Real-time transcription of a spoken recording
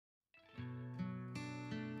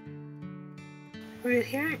right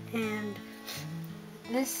here, and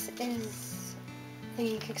this is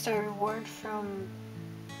the Kickstarter reward from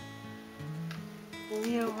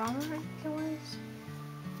LeonRomer, I think it was.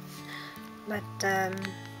 But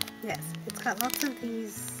yes, it's got lots of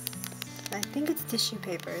these. I think it's tissue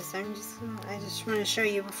paper, so I just want to show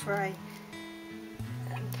you before I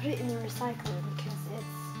put it in the recycler because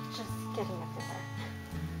it's just getting everywhere.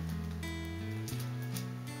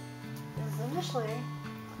 Because initially,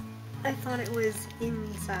 I thought it was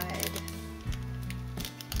inside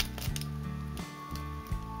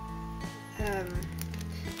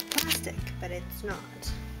plastic, but it's not.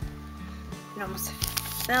 It almost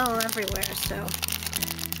fell everywhere, so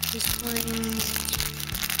this one.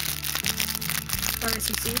 As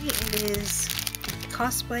you see, it is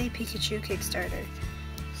Cosplay Pikachu Kickstarter.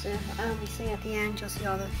 So obviously at the end you'll see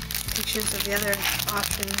all the pictures of the other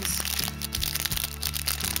options.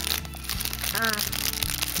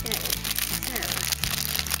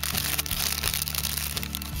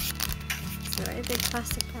 It's a very big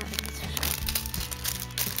plastic bag.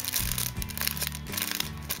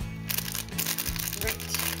 Right.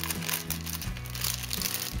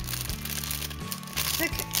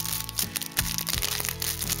 Okay.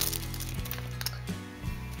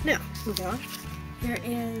 Now, moving on. Here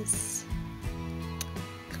is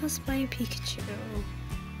Cosplay Pikachu.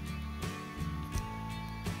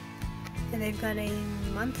 And they've got a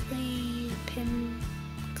monthly pin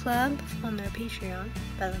club on their Patreon,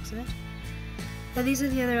 by the looks of it. Now these are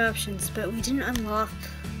the other options, but we didn't unlock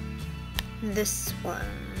this one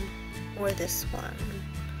or this one.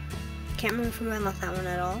 Can't remember if we unlocked that one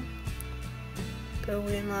at all. But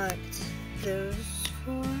we unlocked those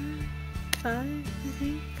 4, 5, I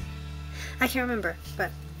think. I can't remember,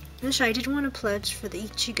 but initially I did want to pledge for the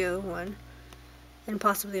Ichigo one, and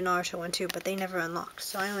possibly the Naruto one too, but they never unlocked,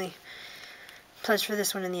 so I only pledged for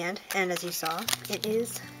this one in the end. And as you saw, it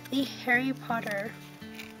is the Harry Potter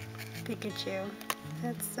Pikachu.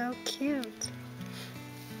 That's so cute.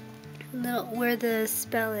 Where the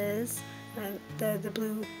spell is, the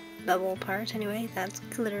blue bubble part anyway, that's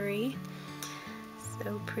glittery.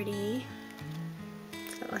 So pretty.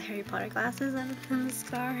 Got like Harry Potter glasses and the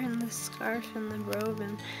scar and the scarf and the robe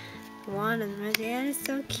and the wand and the magic. Yeah, it's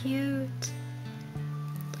so cute.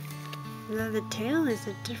 The tail is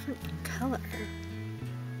a different color.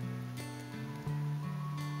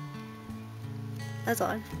 That's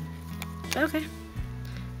odd. Okay.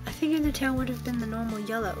 I figured the tail would have been the normal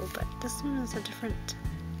yellow, but this one is a different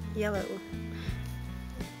yellow.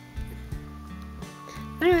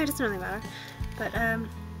 Anyway, it doesn't really matter. But I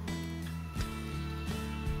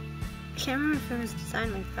can't remember if it was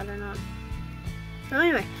designed like that or not. Well,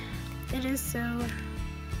 anyway, it is so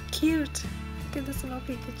cute. Look at this little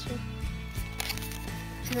Pikachu.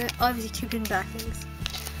 And then obviously 2 pin backings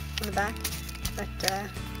on the back, but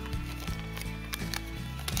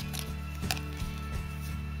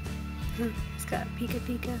it's got Pika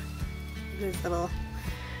Pika. This little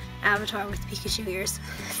avatar with Pikachu ears.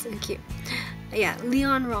 So cute. But yeah,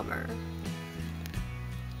 LeonRomer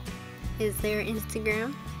is their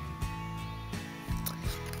Instagram.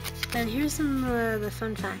 And here's some of the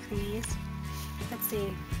fun fact thingies. Let's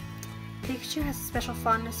see. Pikachu has a special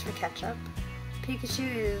fondness for ketchup. Pikachu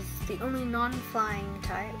is the only non-flying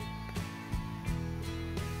type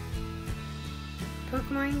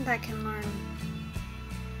Pokemon that can learn.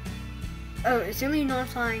 Oh, it's the only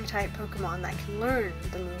non-flying type Pokemon that can learn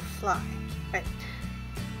the move Fly. Right.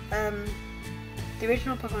 The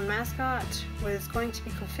original Pokemon mascot was going to be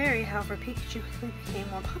Clefairy, however Pikachu quickly became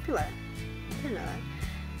more popular. I didn't know that.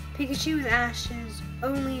 Pikachu is Ash's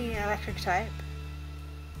only electric type.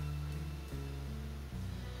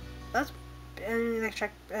 That's an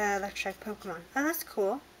electric Pokemon. Oh, that's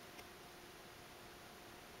cool.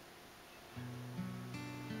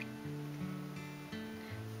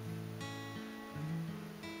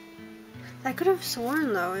 I could have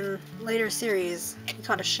sworn though in later series he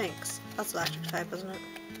caught a Shinx. That's electric type, isn't it?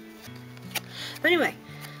 But anyway.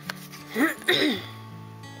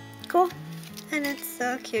 Cool. And it's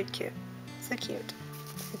so cute. So cute.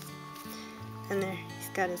 And there, he's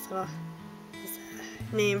got his little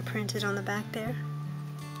name printed on the back there.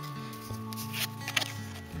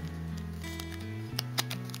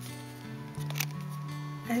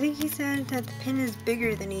 I think he said that the pin is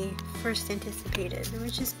bigger than he first anticipated,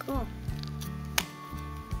 which is cool.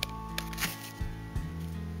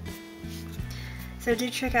 So do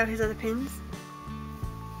check out his other pins.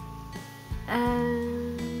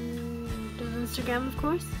 And Instagram, of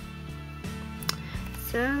course.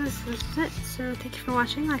 So this is it. So thank you for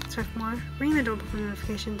watching. Like and subscribe for more. Ring the doorbell for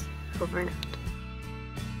notifications. Over and out.